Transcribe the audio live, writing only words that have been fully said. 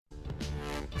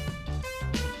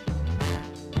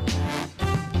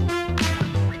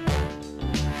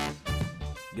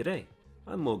G'day,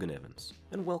 I'm Morgan Evans,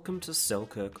 and welcome to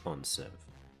Selkirk On Serve,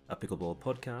 a pickleball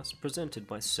podcast presented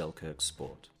by Selkirk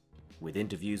Sport. With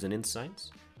interviews and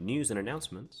insights, news and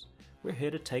announcements, we're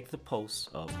here to take the pulse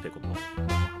of pickleball.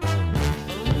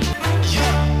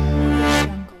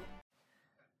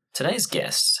 Today's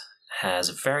guest has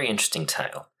a very interesting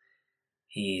tale.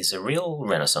 He's a real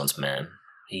Renaissance man.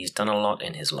 He's done a lot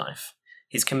in his life.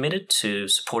 He's committed to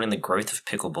supporting the growth of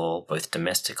pickleball both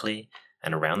domestically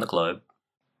and around the globe.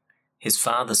 His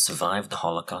father survived the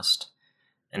Holocaust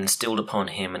and instilled upon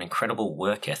him an incredible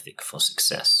work ethic for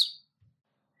success.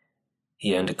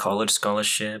 He earned a college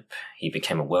scholarship, he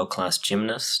became a world-class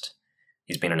gymnast,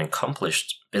 he's been an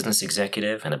accomplished business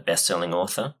executive and a best-selling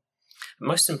author.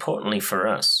 Most importantly for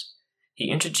us, he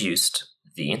introduced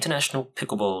the International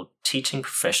Pickleball Teaching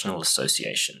Professional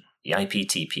Association, the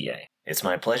IPTPA. It's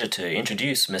my pleasure to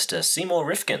introduce Mr. Seymour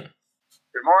Rifkin.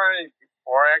 Good morning,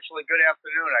 or actually good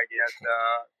afternoon, I guess,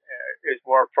 is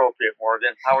more appropriate,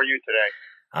 Morgan. How are you today?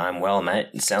 I'm well, mate.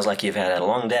 It sounds like you've had a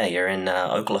long day. You're in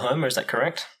Oklahoma, is that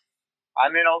correct?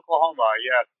 I'm in Oklahoma,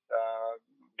 yes.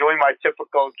 Doing my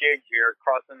typical gig here,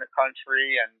 crossing the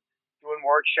country and doing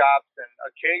workshops, and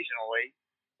occasionally,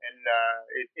 and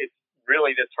it's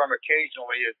really, the term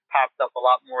occasionally has popped up a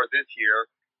lot more this year,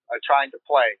 trying to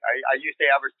play. I used to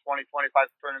average 20, 25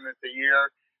 tournaments a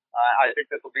year. I think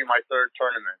this will be my third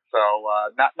tournament. So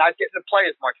not getting to play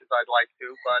as much as I'd like to,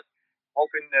 but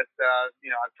hoping that,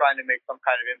 I'm trying to make some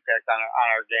kind of impact on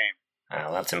our game.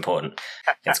 Oh, that's important.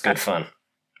 It's good fun.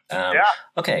 Yeah.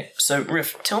 Okay, so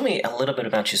Riff, tell me a little bit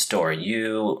about your story.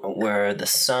 You were the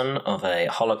son of a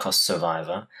Holocaust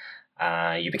survivor.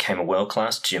 You became a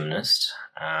world-class gymnast,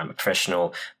 a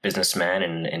professional businessman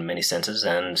in many senses,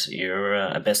 and you're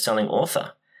a best-selling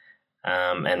author.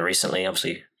 And recently,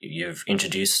 obviously, you've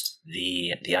introduced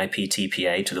the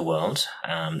IPTPA to the world,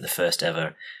 the first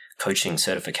ever coaching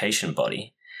certification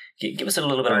body. Give us a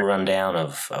little bit of a rundown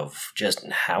of just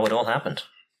how it all happened.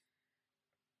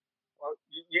 Well,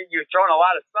 you've thrown a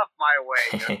lot of stuff my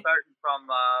way, starting from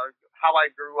how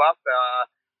I grew up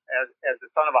as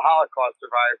the son of a Holocaust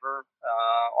survivor,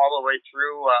 all the way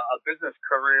through a business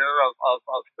career of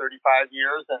 35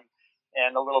 years,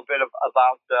 and a little bit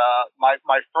about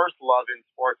my first love in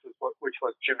sports, which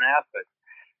was gymnastics.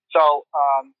 So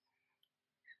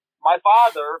my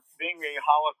father, being a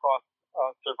Holocaust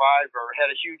survivor,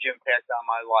 had a huge impact on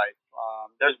my life.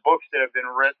 There's books that have been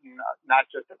written not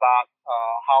just about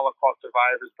Holocaust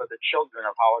survivors, but the children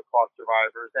of Holocaust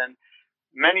survivors. And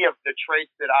many of the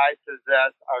traits that I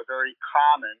possess are very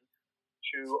common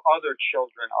to other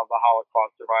children of the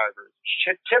Holocaust survivors.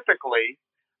 Typically,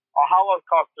 a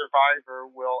Holocaust survivor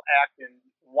will act in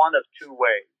one of two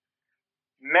ways.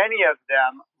 Many of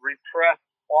them repress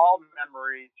all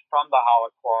memories from the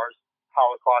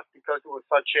Holocaust because it was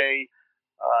such a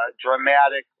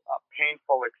dramatic,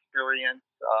 painful experience.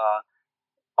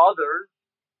 Others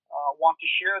want to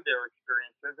share their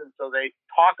experiences, and so they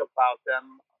talk about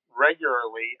them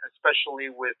regularly, especially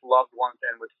with loved ones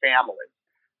and with family.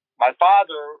 My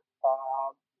father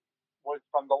was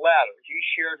from the latter. He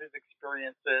shared his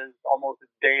experiences almost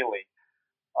daily,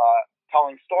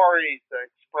 telling stories,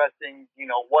 expressing,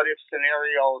 what if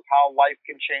scenarios, how life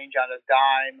can change on a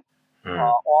dime,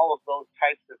 all of those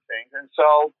types of things. And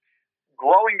so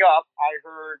growing up, I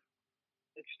heard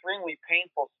extremely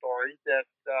painful stories that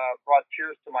brought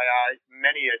tears to my eyes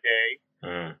many a day,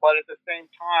 but at the same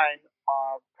time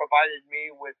provided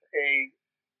me with a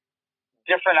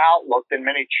different outlook than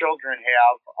many children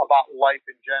have about life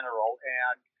in general,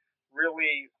 and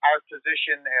really our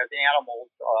position as animals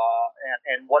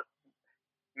and what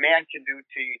man can do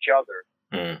to each other.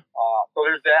 So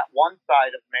there's that one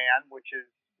side of man, which is,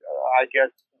 I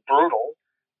guess, brutal,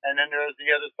 and then there's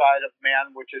the other side of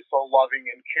man, which is so loving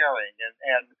and caring.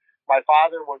 And my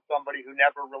father was somebody who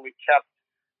never really kept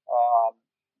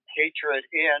hatred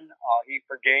in. He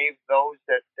forgave those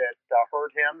that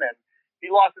hurt him, and he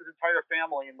lost his entire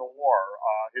family in the war.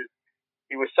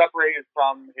 He was separated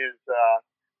from his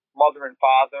mother and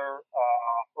father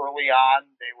early on.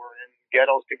 They were in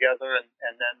ghettos together,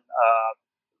 and then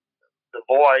the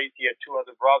boys, he had two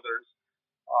other brothers,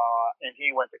 and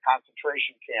he went to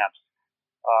concentration camps.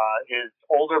 His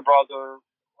older brother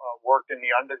worked in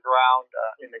the underground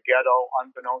in the ghetto,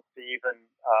 unbeknownst to even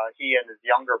he and his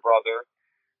younger brother.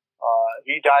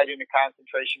 He died in the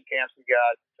concentration camps. He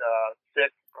got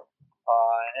sick.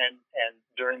 And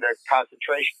during the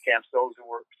concentration camps, those who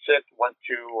were sick went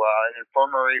to an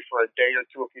infirmary for a day or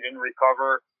two. If you didn't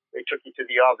recover, they took you to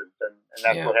the ovens, and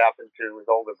that's what happened to his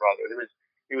older brother.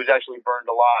 He was actually burned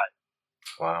alive.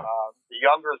 Wow. The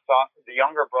younger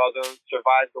brother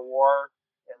survived the war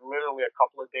and literally a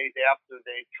couple of days after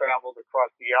they traveled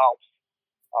across the Alps,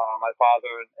 my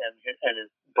father and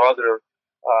his brother,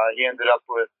 he ended up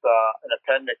with an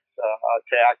appendix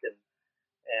attack, and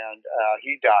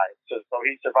he died. So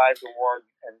he survived the war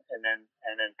and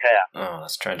then passed. Oh,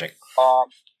 that's tragic.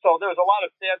 So there's a lot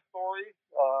of sad stories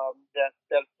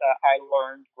that I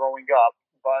learned growing up,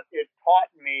 but it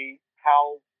taught me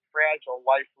how fragile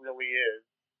life really is,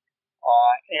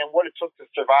 and what it took to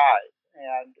survive,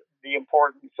 and the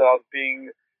importance of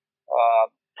being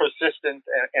persistent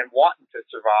and wanting to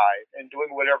survive and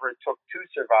doing whatever it took to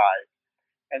survive.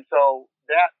 And so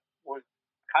that was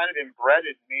kind of inbred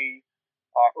in me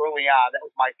early on. That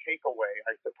was my takeaway,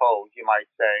 I suppose you might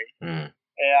say. Mm.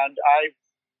 And I've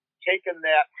taken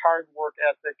that hard work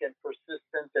ethic and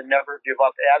persistence and never give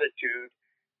up attitude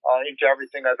into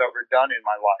everything I've ever done in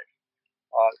my life.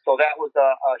 So that was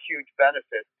a huge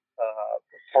benefit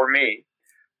for me.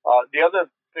 The other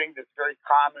thing that's very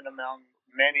common among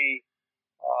many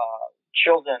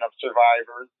children of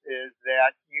survivors is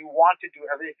that you want to do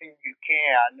everything you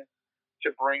can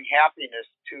to bring happiness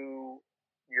to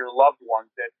your loved ones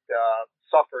that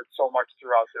suffered so much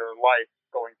throughout their life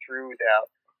going through that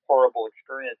horrible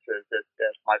experiences that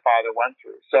my father went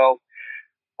through. So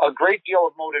a great deal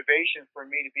of motivation for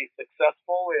me to be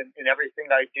successful in everything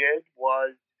I did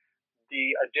was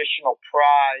the additional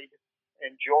pride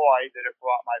and joy that it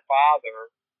brought my father.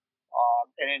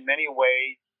 And in many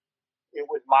ways, it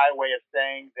was my way of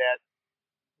saying that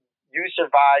you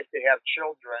survived to have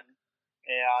children,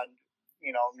 and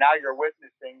now you're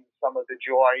witnessing some of the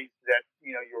joys that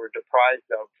you were deprived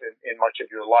of in much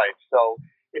of your life. So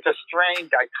it's a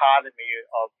strange dichotomy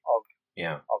of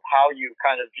how you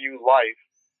kind of view life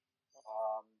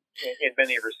in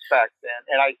many respects,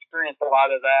 and I experienced a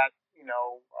lot of that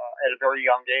at a very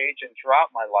young age and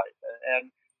throughout my life.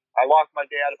 And I lost my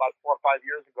dad about 4 or 5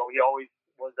 years ago. He always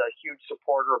was a huge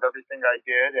supporter of everything I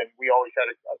did, and we always had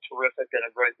a terrific and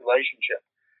a great relationship.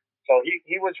 So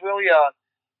he was really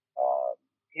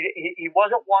he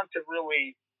wasn't one to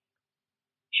really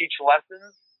teach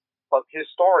lessons, but his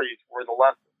stories were the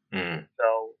lessons. Mm.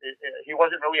 So he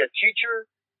wasn't really a teacher,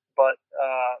 but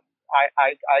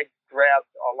I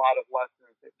grabbed a lot of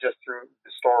lessons just through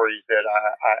the stories that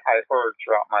I heard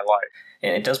throughout my life.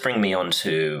 And it does bring me on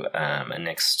to a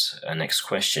next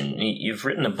question. You've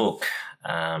written a book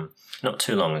not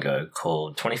too long ago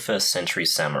called 21st Century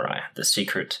Samurai: The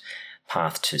Secret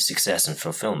Path to Success and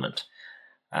Fulfillment.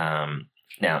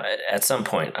 Now, at some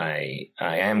point, I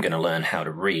am going to learn how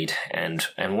to read, and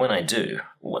when I do,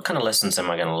 what kind of lessons am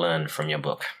I going to learn from your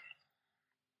book?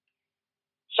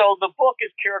 So the book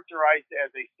is characterized as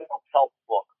a self-help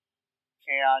book.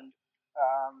 And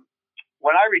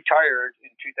when I retired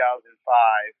in 2005,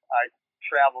 I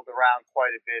traveled around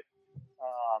quite a bit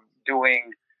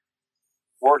doing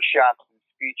workshops and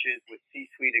speeches with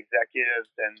C-suite executives,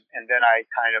 and then I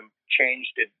kind of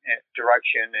changed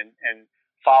direction and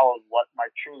followed what my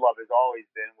true love has always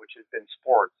been, which has been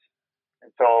sports.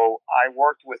 And so I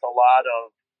worked with a lot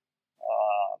of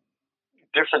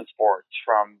different sports,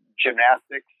 from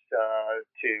gymnastics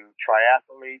to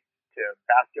triathletes, to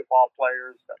basketball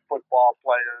players, to football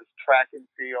players, track and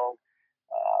field,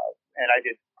 and I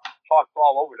did talks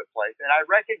all over the place. And I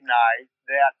recognized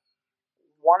that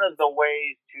one of the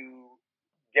ways to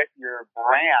get your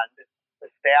brand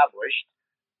established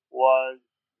was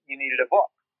you needed a book.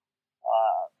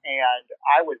 And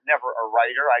I was never a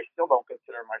writer. I still don't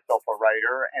consider myself a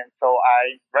writer. And so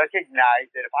I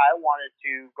recognized that if I wanted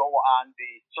to go on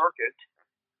the circuit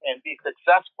and be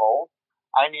successful,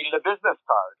 I needed a business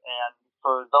card. And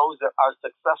for those that are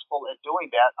successful at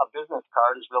doing that, a business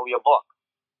card is really a book.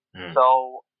 Mm.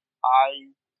 So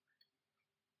I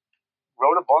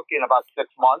wrote a book in about 6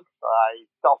 months. I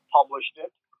self-published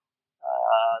it.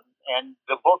 And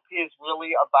the book is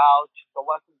really about the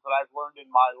lessons that I've learned in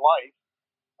my life.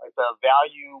 It's a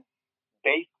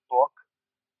value-based book.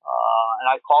 And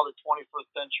I called it 21st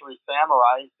Century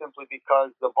Samurai simply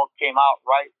because the book came out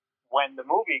right when the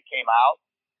movie came out,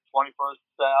 21st,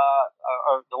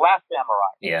 or The Last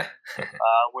Samurai. Yeah.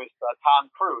 With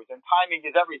Tom Cruise. And timing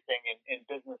is everything in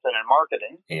business and in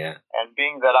marketing. Yeah. And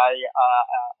being that I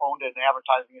owned an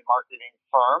advertising and marketing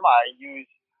firm, I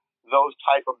used those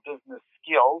type of business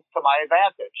skills to my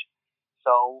advantage.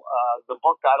 So the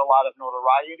book got a lot of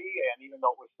notoriety, and even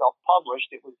though it was self-published,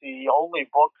 it was the only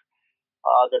book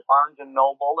that Barnes &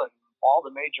 Noble and all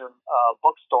the major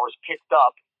bookstores picked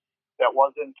up that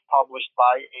wasn't published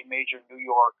by a major New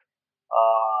York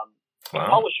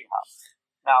publishing house.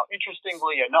 Now,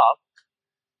 interestingly enough,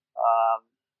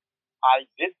 I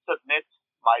did submit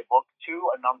my book to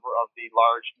a number of the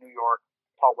large New York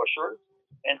publishers,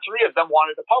 and 3 of them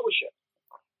wanted to publish it.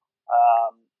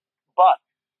 But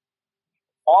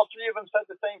all 3 of them said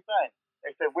the same thing.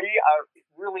 They said, we are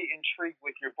really intrigued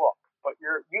with your book, but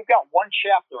you've got one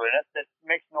chapter in it that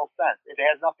makes no sense. It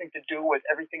has nothing to do with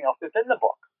everything else that's in the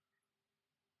book.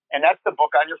 And that's the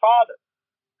book on your father.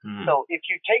 Mm-hmm. So if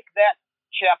you take that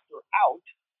chapter out,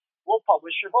 we'll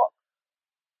publish your book.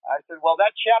 I said, well,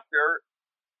 that chapter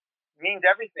means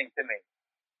everything to me.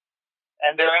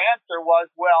 And their answer was,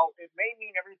 well, it may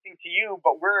mean everything to you,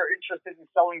 but we're interested in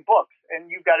selling books. And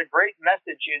you've got a great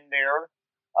message in there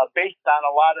based on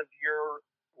a lot of your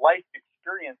life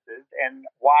experiences and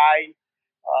why,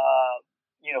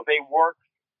 they work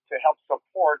to help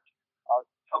support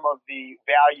some of the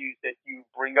values that you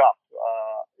bring up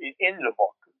in the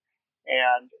book.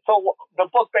 And so the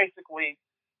book basically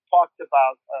talks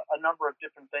about a number of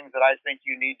different things that I think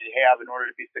you need to have in order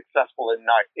to be successful in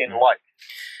life.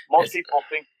 Most people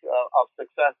think of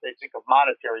success, they think of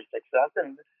monetary success,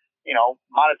 and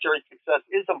monetary success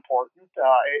is important.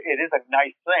 It is a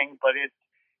nice thing, but it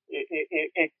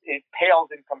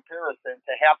pales in comparison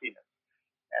to happiness.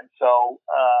 And so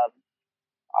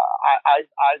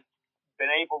I've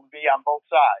been able to be on both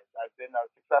sides. I've been a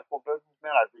successful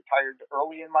businessman. I've retired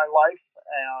early in my life,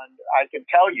 and I can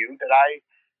tell you that I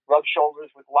rub shoulders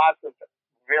with lots of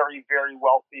very, very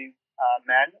wealthy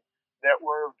men that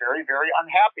were very, very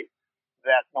unhappy.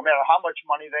 That no matter how much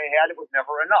money they had, it was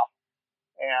never enough.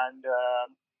 And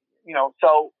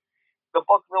so the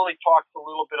book really talks a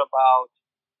little bit about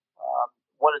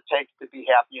what it takes to be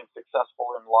happy and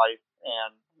successful in life.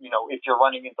 And if you're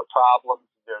running into problems,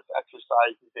 there's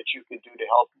exercises that you can do to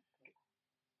help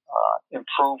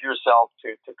improve yourself,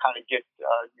 to kind of get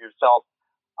yourself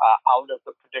out of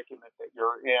the predicament that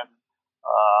you're in.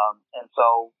 And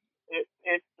so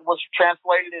it was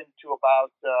translated into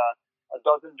about a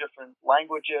dozen different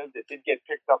languages. It did get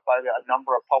picked up by a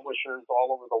number of publishers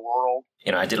all over the world.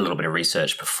 I did a little bit of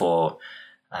research before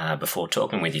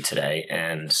talking with you today,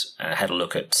 and had a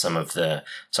look at some of the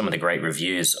great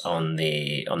reviews on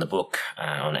the book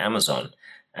on Amazon,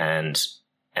 and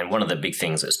one of the big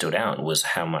things that stood out was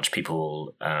how much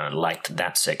people liked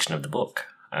that section of the book.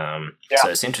 So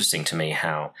it's interesting to me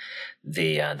how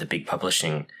the big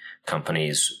publishing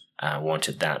companies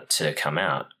wanted that to come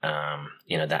out.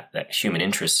 That human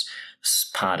interest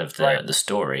part of the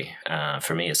story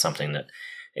for me is something that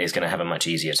is going to have a much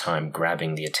easier time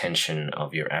grabbing the attention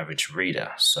of your average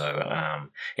reader. So,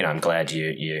 I'm glad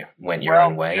you went your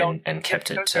own way and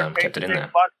kept it in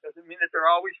there. Doesn't mean that they're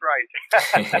always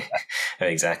right.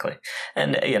 Exactly.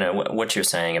 And, what you're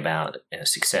saying about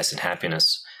success and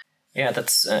happiness,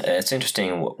 that's it's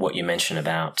interesting what you mentioned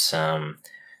about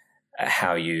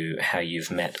how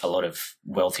you've met a lot of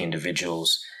wealthy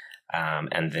individuals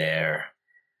and their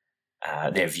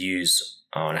views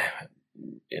on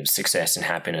success and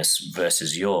happiness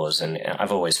versus yours. And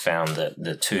I've always found that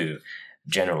the two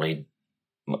generally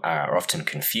are often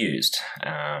confused,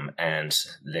 and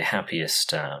the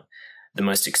happiest, the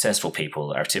most successful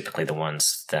people are typically the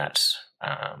ones that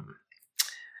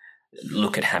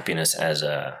look at happiness as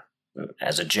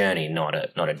a journey, not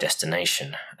a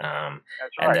destination,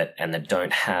 and that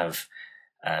don't have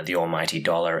the almighty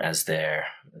dollar as their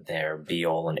be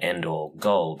all and end all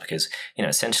goal, because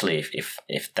essentially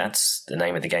if that's the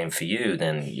name of the game for you,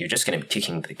 then you're just going to be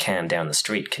kicking the can down the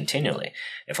street continually.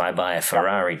 If I buy a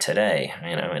Ferrari today,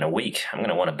 in a week I'm going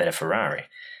to want a better Ferrari,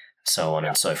 so on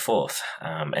and so forth,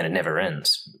 and it never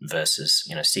ends. Versus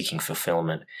seeking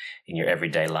fulfillment in your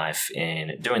everyday life,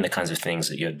 in doing the kinds of things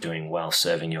that you're doing well,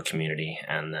 serving your community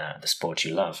and the sport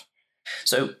you love.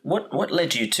 So what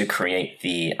led you to create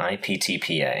the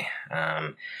IPTPA?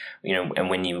 And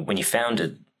when you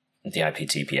founded the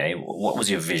IPTPA, what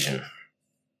was your vision?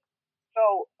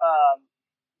 So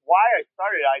why I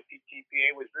started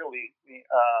IPTPA was really,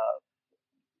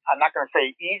 I'm not going to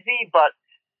say easy, but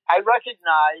I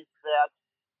recognized that,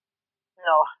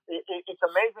 it's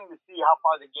amazing to see how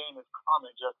far the game has come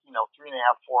in just, 3.5,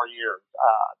 4 years.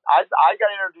 I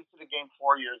got introduced to the game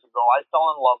 4 years ago. I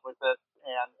fell in love with it.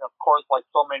 And of course, like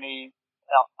so many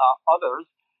others,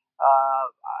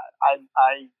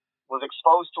 I was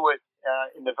exposed to it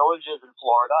in the villages in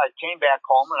Florida. I came back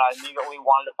home and I immediately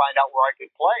wanted to find out where I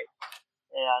could play.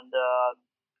 And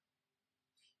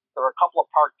there were a couple of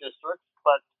park districts,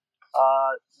 but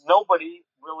nobody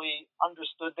really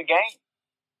understood the game.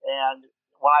 And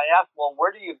when I asked, well, where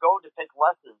do you go to take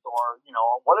lessons? Or,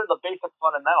 what are the basic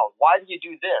fundamentals? Why do you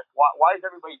do this? Why is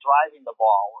everybody driving the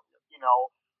ball?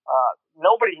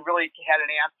 Nobody really had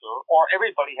an answer, or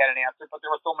everybody had an answer, but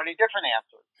there were so many different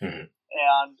answers. Mm-hmm.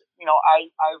 And,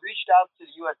 I reached out to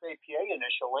the USAPA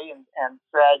initially and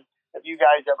said, have you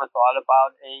guys ever thought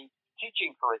about a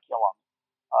teaching curriculum?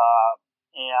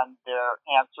 And their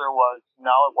answer was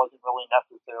no, it wasn't really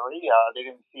necessary. They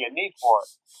didn't see a need for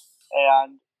it.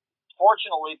 And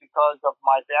fortunately, because of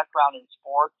my background in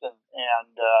sports and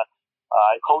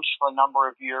I coached for a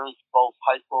number of years, both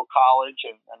high school, college,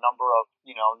 and a number of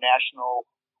national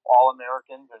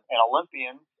All-Americans and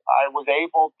Olympians, I was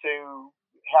able to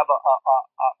have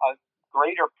a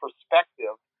greater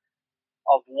perspective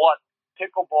of what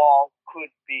pickleball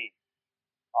could be.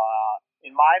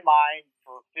 In my mind,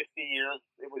 for 50 years,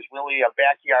 it was really a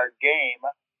backyard game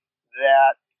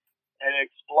that had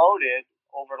exploded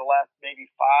over the last maybe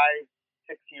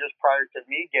 5-6 years prior to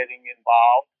me getting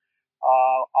involved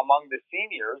among the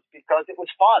seniors, because it was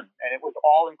fun and it was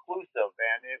all inclusive,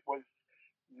 and it was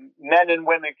men and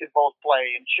women could both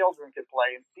play, and children could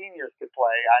play, and seniors could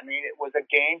play. I mean, it was a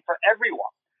game for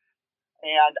everyone.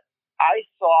 And I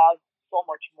saw so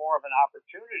much more of an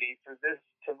opportunity for this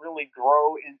to really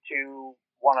grow into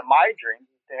one of my dreams,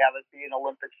 to have it be an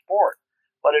Olympic sport.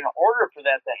 But in order for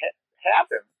that to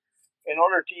happen, in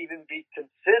order to even be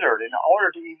considered, in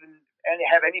order to even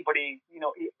have anybody,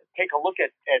 take a look at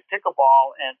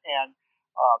pickleball and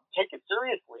take it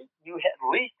seriously, you at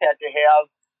least had to have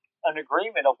an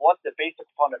agreement of what the basic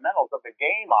fundamentals of the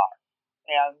game are.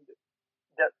 And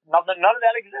none of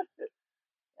that existed.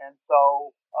 And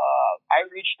so I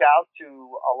reached out to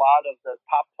a lot of the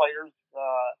top players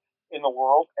in the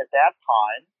world at that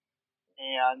time.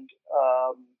 And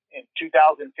in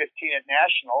 2015 at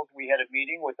Nationals, we had a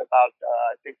meeting with about,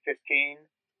 I think, 15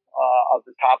 of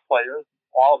the top players.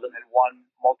 All of them had won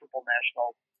multiple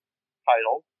national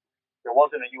titles. There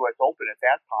wasn't a U.S. Open at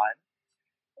that time.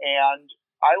 And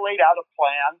I laid out a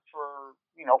plan for,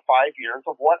 5 years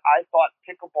of what I thought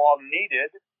pickleball needed.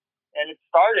 And it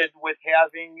started with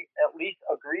having at least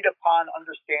agreed upon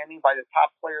understanding by the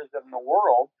top players in the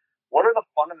world, what are the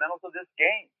fundamentals of this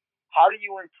game? How do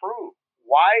you improve?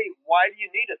 Why do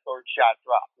you need a third shot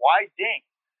drop? Why dink?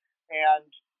 And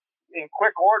in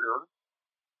quick order,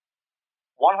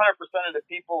 100% of the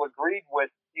people agreed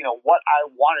with, what I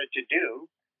wanted to do.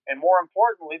 And more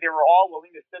importantly, they were all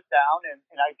willing to sit down and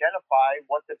identify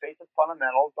what the basic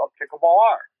fundamentals of pickleball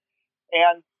are.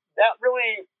 And that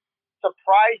really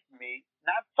surprised me,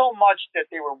 not so much that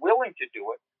they were willing to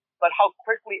do it, but how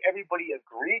quickly everybody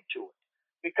agreed to it.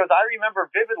 Because I remember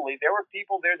vividly, there were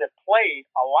people there that played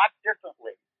a lot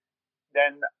differently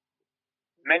than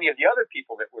many of the other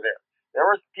people that were there. There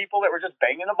were people that were just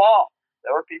banging the ball.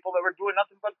 There were people that were doing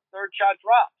nothing but third shot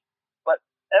drops. But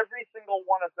every single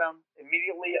one of them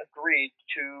immediately agreed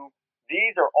to,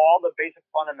 these are all the basic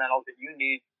fundamentals that you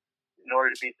need in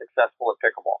order to be successful at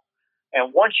pickleball.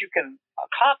 And once you can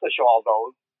accomplish all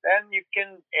those, then you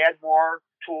can add more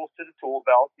tools to the tool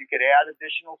belt. You could add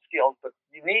additional skills, but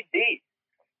you need these.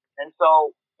 And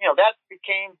so, that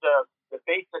became the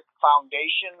basic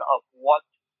foundation of what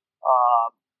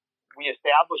we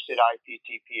established at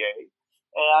IPTPA.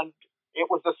 And it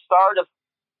was the start of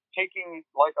taking,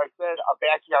 like I said, a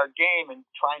backyard game and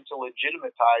trying to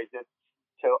legitimatize it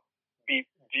to be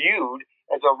viewed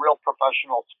as a real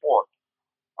professional sport.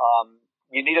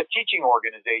 You need a teaching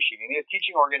organization. You need a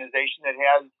teaching organization that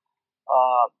has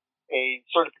a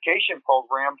certification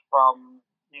program from,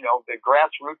 the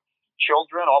grassroots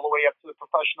children all the way up to the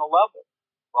professional level.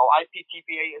 Well,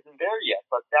 IPTPA isn't there yet,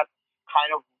 but that's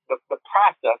kind of the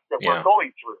process that we're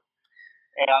going through.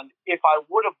 And if I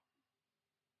would have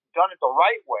done it the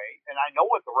right way, and I know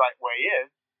what the right way is,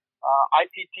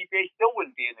 IPTPA still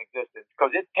wouldn't be in existence,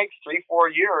 because it takes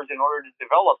 3-4 years in order to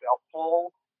develop a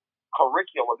full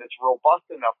curriculum that's robust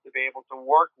enough to be able to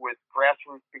work with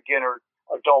grassroots beginners,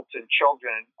 adults, and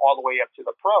children all the way up to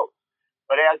the pros.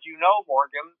 But as you know,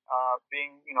 Morgan,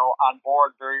 being on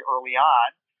board very early on,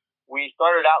 we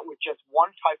started out with just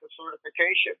one type of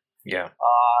certification,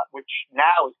 which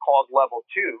now is called Level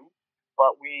 2.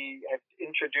 But we have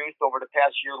introduced over the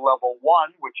past year Level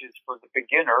 1, which is for the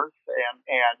beginners,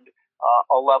 and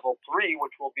a Level 3,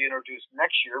 which will be introduced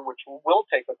next year, which will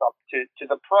take us up to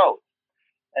the pros.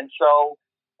 And so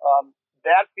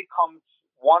that becomes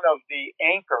one of the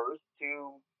anchors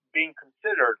to being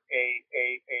considered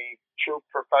a true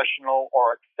professional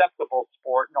or acceptable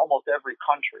sport in almost every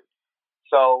country.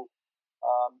 So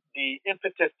the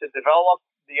impetus to develop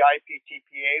the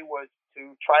IPTPA was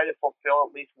to try to fulfill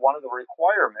at least one of the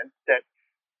requirements that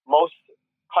most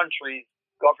countries'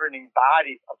 governing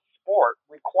bodies of sport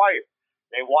require.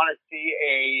 They want to see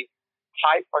a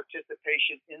high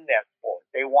participation in that sport.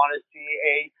 They want to see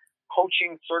a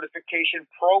coaching certification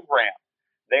program.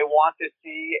 They want to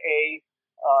see a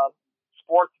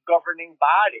sports governing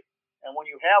body. And when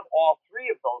you have all three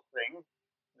of those things,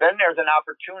 then there's an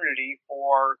opportunity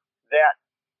for that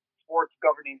sports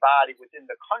governing body within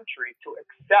the country to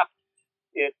accept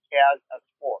it as a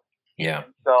sport. Yeah.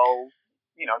 And so,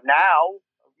 now,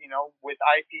 with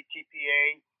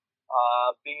IPTPA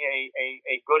being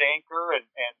a good anchor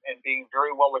and being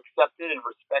very well accepted and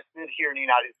respected here in the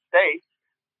United States,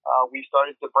 we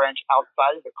started to branch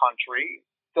outside of the country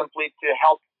simply to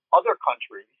help other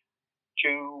countries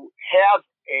to have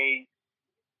a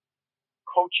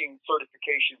coaching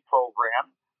certification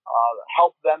program,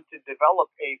 help them to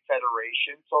develop a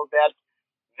federation so that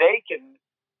they can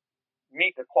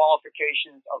meet the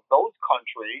qualifications of those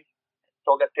countries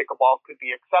so that pickleball could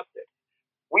be accepted.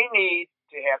 We need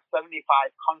to have 75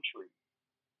 countries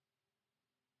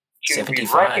to 75. Be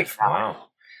recognized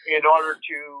in order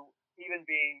to even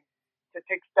to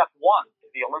take step one to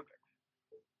the Olympics.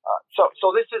 So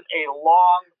this is a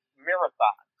long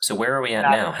marathon. So where are we at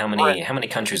now? How many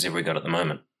countries have we got at the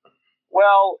moment?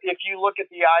 Well, if you look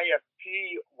at the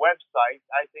IFP website,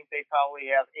 I think they probably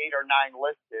have 8 or 9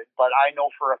 listed, but I know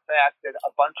for a fact that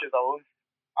a bunch of those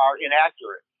are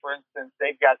inaccurate. For instance,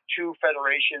 they've got 2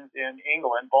 federations in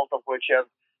England,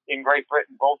 in Great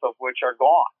Britain, both of which are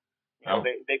gone.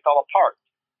 They fell apart.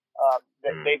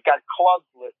 They've got clubs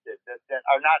listed that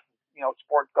are not,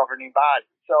 sports governing bodies.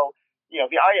 So,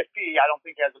 the IFP, I don't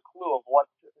think has a clue of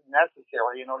what's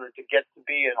necessary in order to get to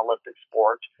be an Olympic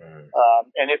sport.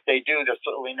 And if they do, they're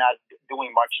certainly not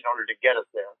doing much in order to get us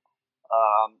there.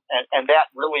 And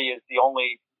that really is the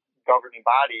only governing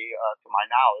body, to my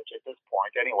knowledge, at this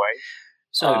point, anyway.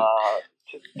 So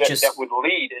that would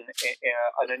lead in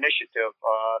an initiative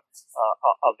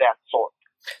of that sort.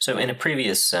 So in a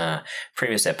previous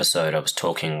episode, I was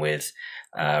talking with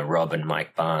Rob and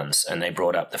Mike Barnes, and they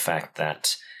brought up the fact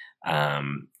that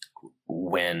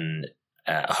when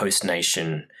a host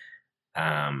nation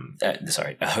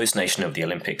of the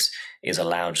Olympics is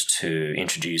allowed to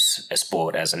introduce a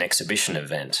sport as an exhibition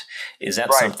event, is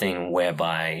that something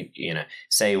whereby,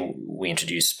 say we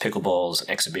introduce pickleball as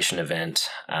an exhibition event,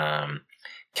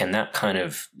 can that kind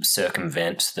of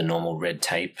circumvent the normal red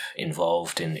tape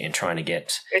involved in trying to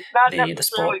get the sport? It's not the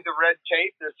necessarily the red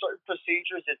tape. There's certain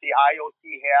procedures that the IOC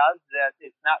has that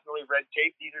it's not really red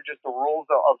tape. These are just the rules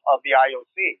of the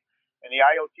IOC. And the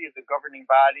IOC is the governing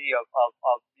body of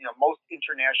most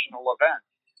international events.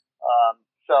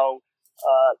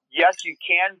 Yes, you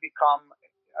can become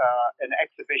an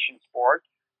exhibition sport,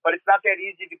 but it's not that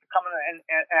easy to become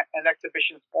an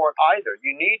exhibition sport either.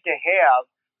 You need to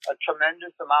have a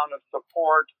tremendous amount of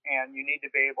support, and you need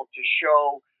to be able to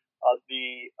show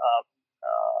the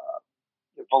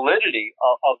validity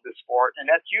of the sport, and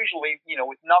that's usually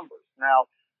with numbers. Now,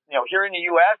 here in the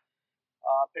U.S.,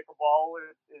 pickleball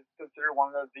is considered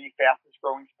one of the fastest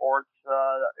growing sports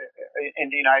in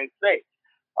the United States.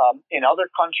 In other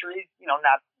countries,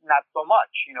 not so much.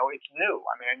 It's new.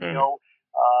 I mean,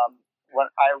 when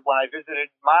I visited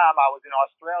Mom, I was in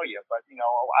Australia, but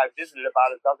I visited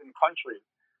about a dozen countries,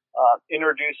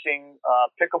 introducing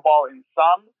pickleball in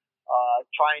some,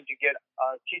 trying to get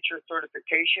teacher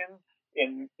certification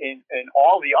in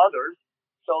all the others,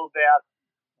 so that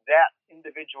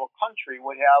individual country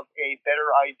would have a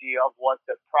better idea of what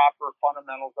the proper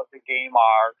fundamentals of the game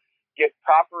are, get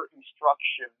proper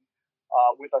instruction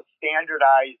with a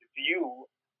standardized view,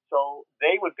 so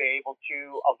they would be able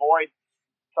to avoid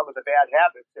some of the bad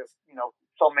habits that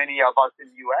so many of us in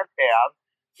the U.S. have,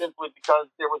 simply because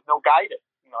there was no guidance.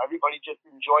 Everybody just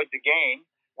enjoyed the game,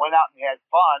 went out and had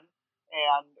fun,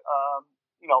 and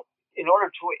in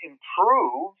order to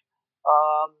improve,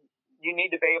 you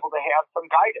need to be able to have some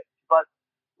guidance. But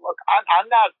look, I'm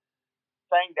not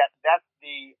saying that that's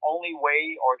the only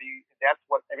way or that's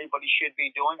what everybody should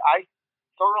be doing. I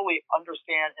thoroughly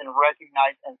understand and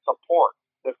recognize and support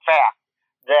the fact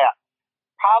that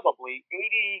probably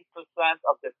 80%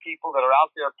 of the people that are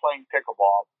out there playing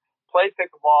pickleball play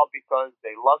pickleball because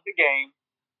they love the game,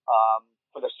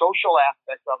 for the social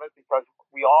aspects of it, because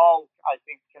we all, I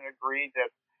think, can agree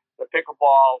that the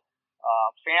pickleball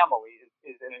family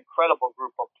is an incredible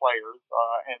group of players,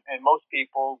 and most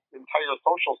people's entire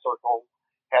social circle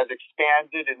has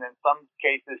expanded and in some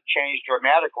cases changed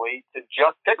dramatically to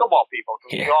just pickleball people,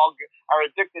 because we all are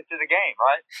addicted to the game,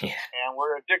 right? Yeah. And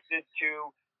we're addicted to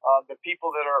the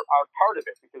people that are part of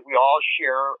it, because we all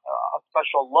share a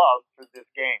special love for this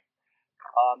game.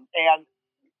 And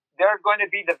there are going to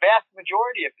be the vast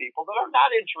majority of people that are not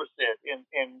interested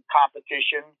in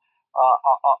competition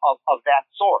of that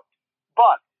sort.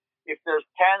 But if there's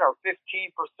 10 or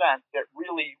 15% that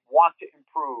really want to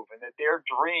improve and that their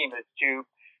dream is to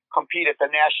compete at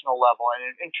the national level and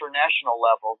an international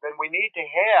level, then we need to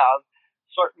have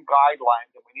certain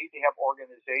guidelines, and we need to have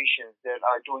organizations that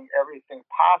are doing everything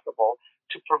possible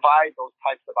to provide those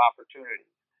types of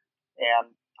opportunities.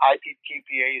 And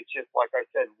IPTPA is just, like I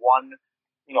said, one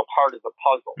part of the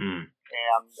puzzle.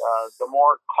 And the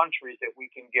more countries that we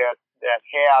can get that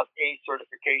have a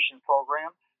certification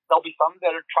program, there'll be some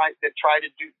that try to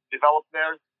develop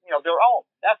their own.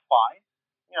 That's fine.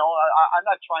 I'm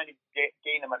not trying to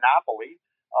gain a monopoly.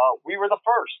 We were the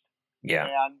first. Yeah.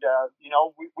 And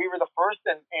we were the first,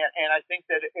 and I think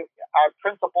that our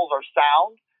principles are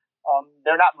sound.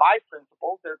 They're not my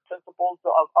principles; they're principles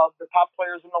of the top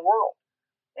players in the world.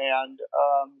 And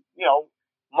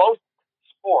most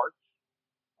sports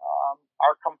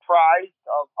are comprised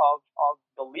of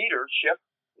the leadership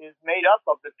is made up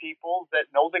of the people that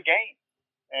know the game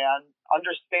and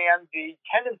understand the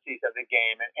tendencies of the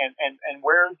game and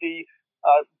where the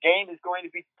game is going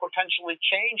to be potentially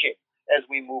changing as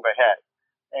we move ahead.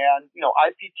 And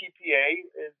IPTPA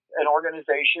is an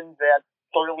organization that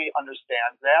thoroughly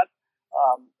understands that.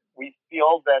 We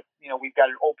feel that we've got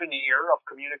an open ear of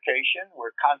communication.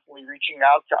 We're constantly reaching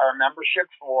out to our membership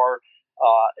for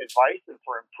advice and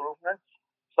for improvements.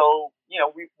 So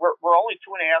we're only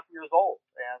 2.5 years old,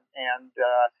 and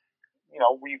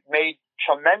we've made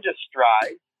tremendous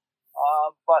strides.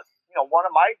 But one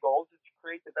of my goals is to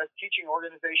create the best teaching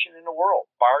organization in the world,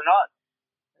 bar none.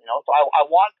 So I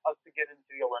want us to get into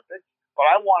the Olympics, but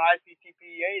I want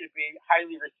IPTPA to be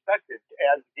highly respected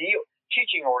as the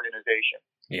teaching organization.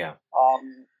 Yeah.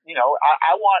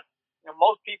 I want.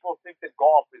 Most people think that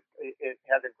golf it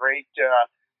has a great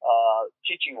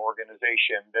teaching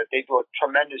organization, that they do a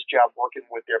tremendous job working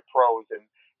with their pros and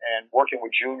working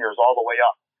with juniors all the way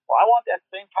up. Well, I want that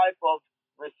same type of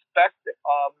respect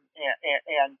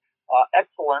and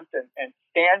excellence and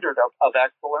standard of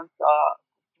excellence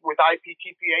with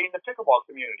IPTPA in the pickleball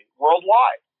community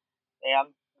worldwide. And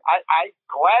I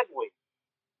gladly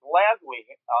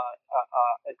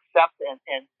accept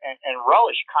and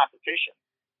relish competition.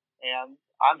 And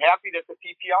I'm happy that the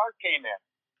PPR came in.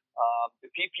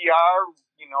 The PPR,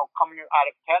 coming out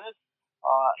of tennis,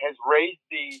 has raised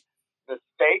the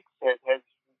stakes, has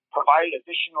provided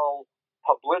additional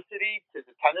publicity to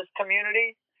the tennis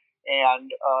community, and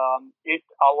it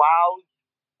allows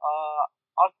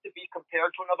us to be compared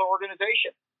to another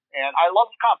organization. And I love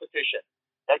competition.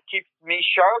 That keeps me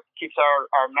sharp, keeps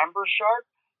our members sharp,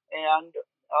 and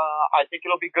I think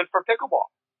it'll be good for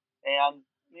pickleball. And,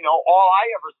 all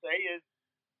I ever say is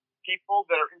people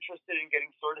that are interested in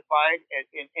getting certified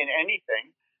in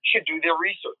anything should do their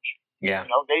research. Yeah.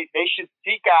 They should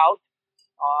seek out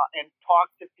and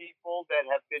talk to people that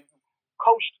have been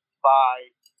coached by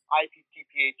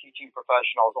IPTPA teaching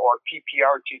professionals or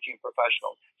PPR teaching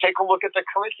professionals. Take a look at the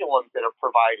curriculums that are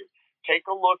provided. Take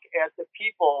a look at the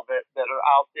people that are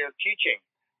out there teaching.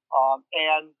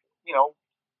 And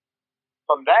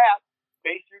from that,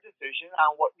 base your decision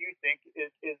on what you think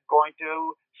is going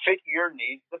to fit your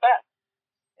needs the best.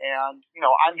 And,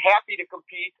 I'm happy to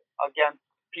compete against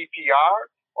PPR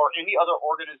or any other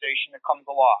organization that comes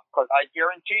along, because I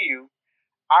guarantee you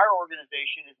our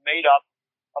organization is made up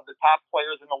of the top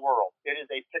players in the world. It is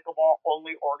a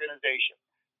pickleball-only organization.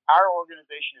 Our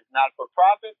organization is not for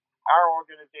profit. Our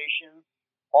organization,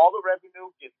 all the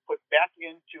revenue is put back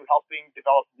into helping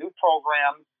develop new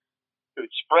programs to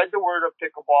spread the word of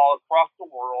pickleball across the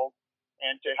world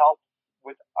and to help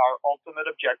with our ultimate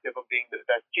objective of being the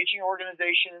best teaching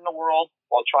organization in the world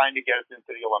while trying to get us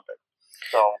into the Olympics.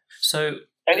 So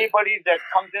anybody that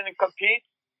comes in and competes,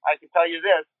 I can tell you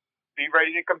this, be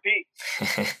ready to compete.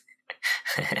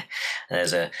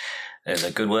 There's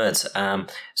a good words.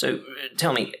 So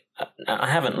tell me, I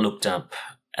haven't looked up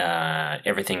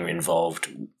everything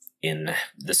involved in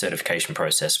the certification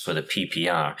process for the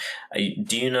PPR.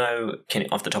 Do you know,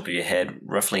 off the top of your head,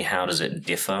 roughly how does it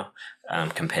differ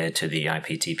compared to the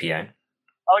IPTPA?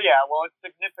 Oh, yeah. Well, it's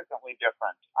significantly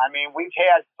different. I mean, we've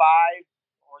had 5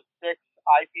 or 6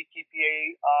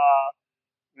 IPTPA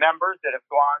members that have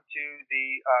gone to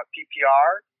the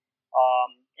PPR.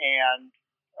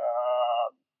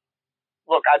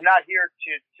 Look, I'm not here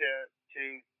to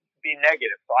be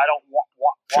negative, so I don't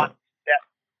want that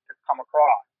to come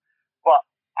across. But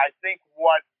I think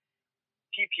what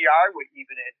PPR would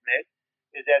even admit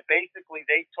is that basically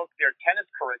they took their tennis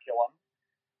curriculum,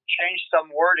 changed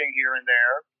some wording here and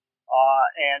there,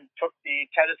 and took the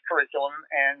tennis curriculum,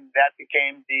 and that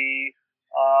became the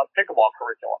pickleball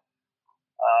curriculum.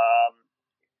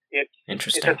 It's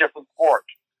a different sport,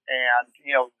 and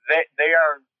they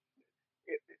are,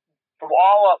 from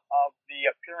all of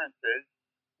the appearances,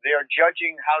 they are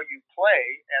judging how you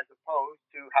play as opposed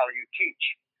to how you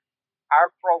teach.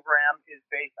 our program is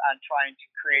based on trying to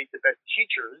create the best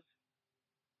teachers.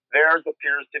 Theirs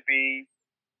appears to be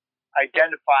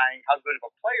identifying how good of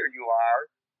a player you are,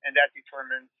 and that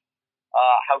determines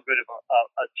how good of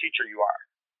a teacher you are.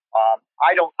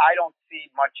 I don't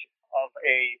see much of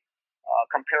a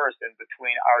comparison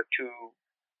between our two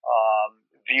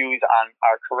views on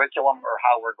our curriculum or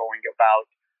how we're going about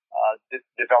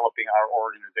developing our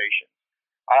organization.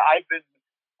 I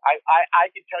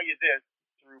can tell you this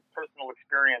through personal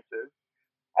experiences.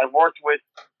 I've worked with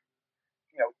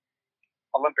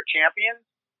Olympic champions.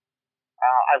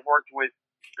 I've worked with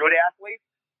good athletes,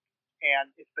 and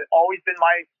it's always been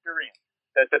my experience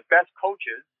that the best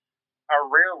coaches are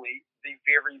rarely the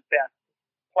very best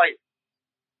players.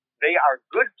 They are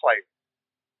good players,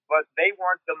 but they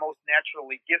weren't the most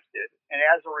naturally gifted, and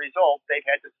as a result, they've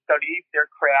had to study their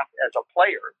craft as a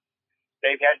player.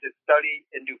 They've had to study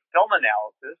and do film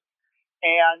analysis,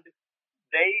 and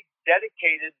they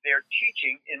dedicated their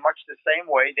teaching in much the same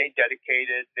way they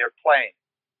dedicated their playing.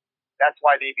 That's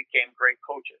why they became great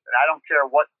coaches. And I don't care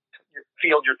what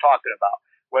field you're talking about,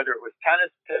 whether it was tennis,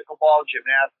 pickleball,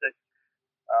 gymnastics,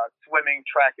 swimming,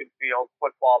 track and field,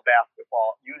 football,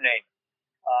 basketball, you name it.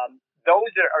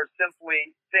 Those that are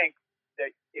simply think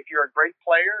that if you're a great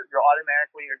player, you're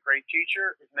automatically a great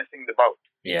teacher is missing the boat.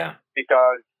 Yeah.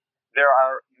 Because there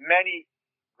are many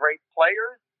great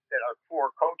players that are poor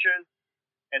coaches,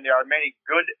 and there are many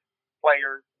good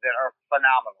players that are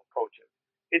phenomenal coaches.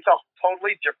 It's a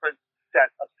totally different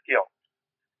set of skills.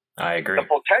 I agree. The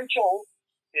potential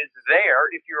is there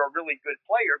if you're a really good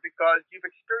player because you've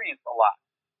experienced a lot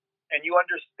and you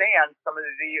understand some of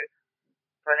the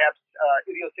perhaps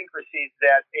idiosyncrasies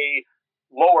that a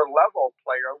lower level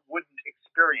player wouldn't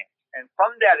experience. And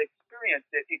from that experience,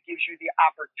 it gives you the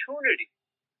opportunity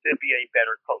to be a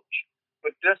better coach.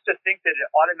 But just to think that it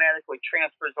automatically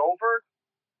transfers over,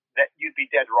 that you'd be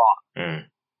dead wrong. Mm.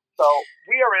 So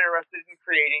we are interested in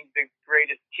creating the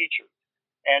greatest teachers.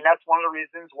 And that's one of the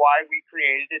reasons why we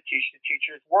created a Teach the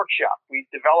Teachers workshop. We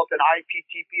developed an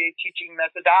IPTPA teaching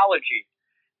methodology.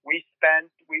 We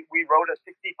wrote a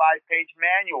 65-page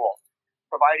manual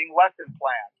providing lesson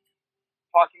plans,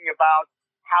 talking about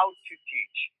how to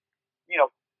teach.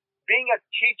 Being a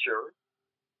teacher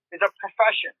is a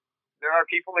profession. There are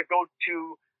people that go to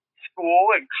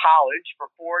school and college for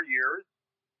 4 years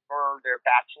for their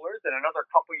bachelor's and another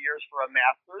couple years for a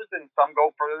master's, and some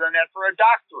go further than that for a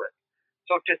doctorate.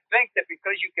 So to think that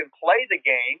because you can play the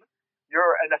game,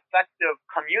 you're an effective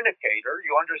communicator,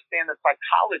 you understand the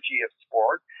psychology of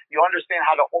sport, you understand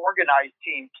how to organize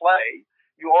team play,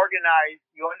 you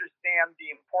understand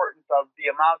the importance of the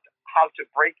amount, how to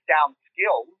break down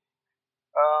skills,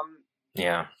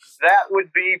 that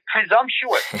would be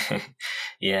presumptuous.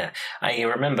 Yeah. I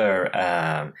remember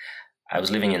I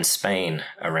was living in Spain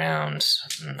around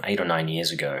 8 or 9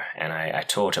 years ago, and I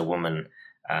taught a woman.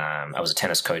 I was a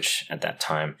tennis coach at that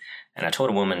time, and I taught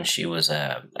a woman. She was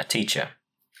a teacher,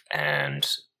 and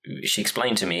she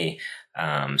explained to me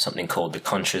something called the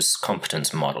conscious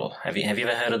competence model. Have you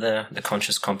ever heard of the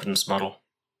conscious competence model?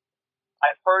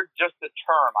 I've heard just the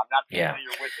term. I'm not familiar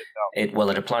with it,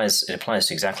 though. It applies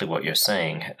to exactly what you're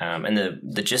saying, and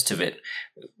the gist of it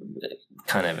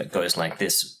kind of goes like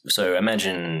this. So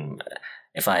imagine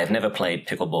if I have never played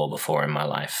pickleball before in my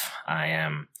life, I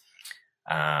am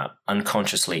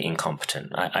unconsciously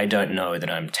incompetent. I don't know that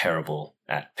I'm terrible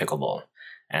at pickleball,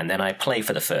 and then I play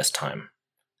for the first time,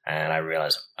 and I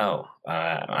realize,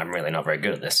 I'm really not very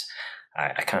good at this.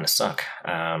 I kind of suck,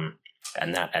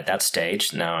 and that at that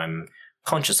stage now I'm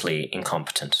consciously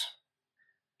incompetent.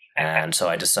 And so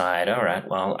I decide, all right,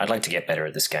 well, I'd like to get better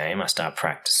at this game. I start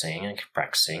practicing,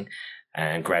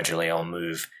 and gradually I'll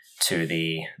move to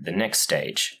the next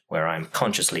stage where I'm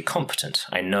consciously competent.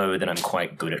 I know that I'm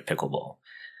quite good at pickleball.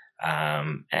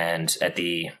 And at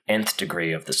the nth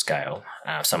degree of the scale,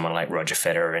 someone like Roger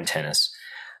Federer in tennis,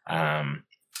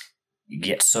 you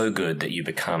get so good that you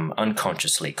become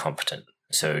unconsciously competent.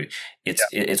 So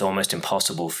it's almost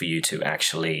impossible for you to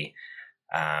actually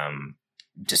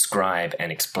describe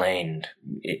and explain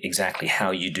exactly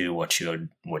how you do what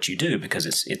you do, because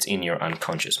it's in your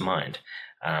unconscious mind.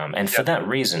 And for that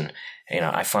reason,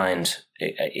 I find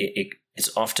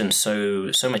it's often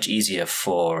so much easier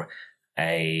for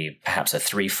perhaps a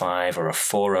 3-5 or a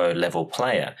 4-0 level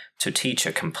player to teach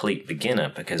a complete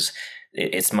beginner, because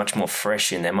it's much more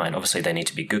fresh in their mind. Obviously, they need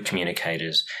to be good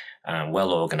communicators,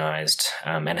 well organized,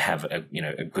 and have a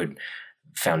good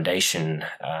foundation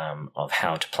of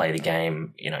how to play the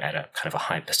game, at a kind of a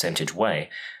high percentage way.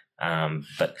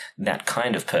 But that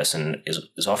kind of person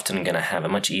is often going to have a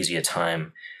much easier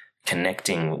time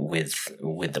connecting with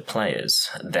the players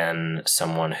than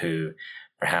someone who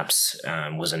perhaps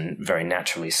was a very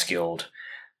naturally skilled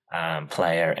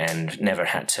player and never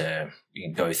had to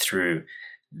go through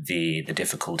the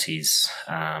difficulties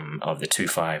of the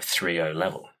 2-5-3-0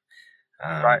 level.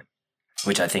 Right.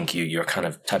 Which I think you're kind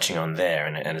of touching on there,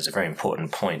 and it's a very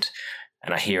important point.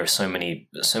 And I hear so many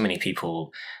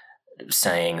people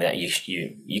saying that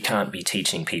you can't be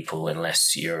teaching people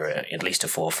unless you're at least a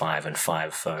 4-5 and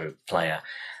 5-0 player.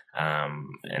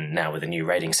 And now with the new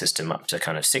rating system up to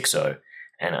kind of 6-0,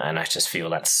 and I just feel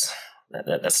that's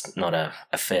not a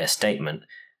fair statement,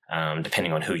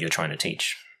 depending on who you're trying to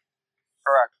teach.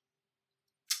 Correct.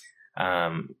 I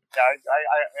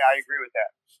agree with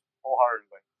that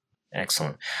wholeheartedly.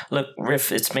 Excellent. Look,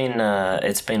 Riff, it's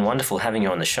been wonderful having you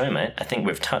on the show, mate. I think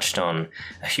we've touched on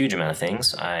a huge amount of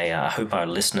things. I hope our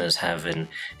listeners have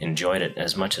enjoyed it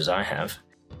as much as I have.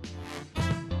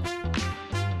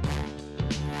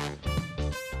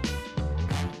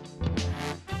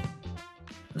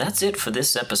 That's it for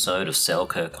this episode of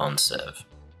Selkirk on Serve.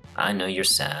 I know you're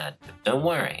sad, but don't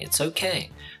worry, it's okay.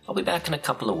 I'll be back in a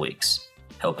couple of weeks,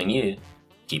 helping you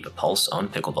keep a pulse on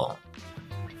pickleball.